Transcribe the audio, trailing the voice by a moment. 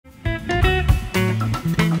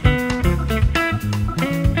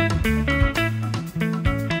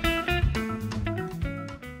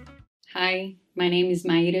name is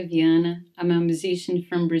Maira Vianna. I'm a musician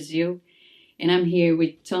from Brazil, and I'm here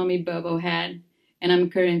with Tommy Bubblehead, and I'm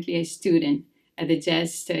currently a student at the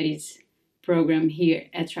Jazz Studies program here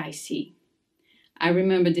at Tri-C. I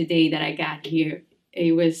remember the day that I got here.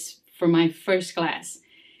 It was for my first class,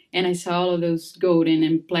 and I saw all of those golden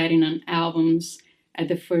and platinum albums at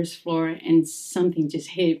the first floor, and something just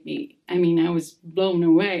hit me. I mean, I was blown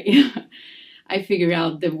away. I figured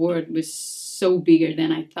out the world was so bigger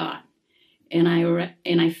than I thought. And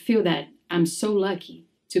I feel that I'm so lucky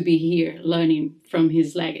to be here learning from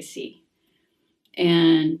his legacy.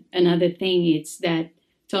 And another thing is that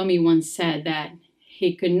Tommy once said that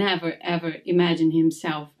he could never ever imagine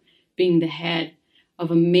himself being the head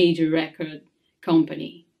of a major record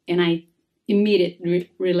company. And I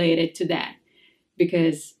immediately related to that,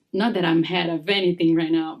 because not that I'm head of anything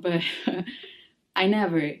right now, but I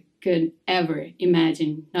never could ever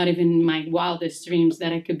imagine, not even in my wildest dreams,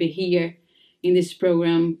 that I could be here in this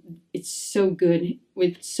program. It's so good,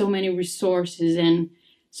 with so many resources and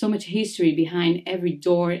so much history behind every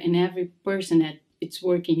door and every person that it's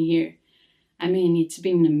working here. I mean, it's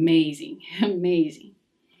been amazing, amazing.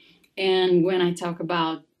 And when I talk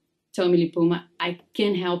about Tommy LiPuma, I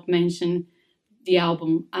can't help mention the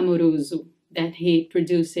album Amoroso that he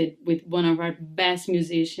produced with one of our best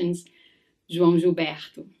musicians, João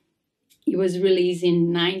Gilberto. It was released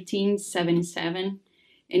in 1977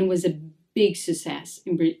 and was a big success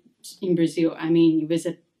in Brazil. I mean, it was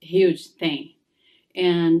a huge thing.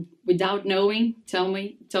 And without knowing,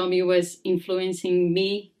 Tommy was influencing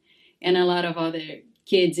me and a lot of other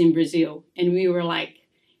kids in Brazil. And we were like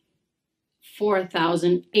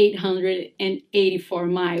 4,884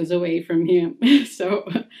 miles away from him. So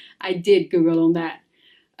I did Google on that.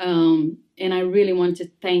 And I really want to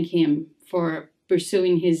thank him for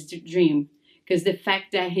pursuing his dream, because the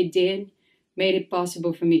fact that he did made it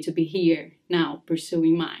possible for me to be here now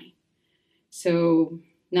pursuing mine. So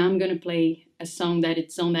now I'm gonna play a song that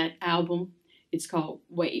it's on that album. It's called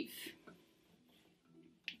Wave.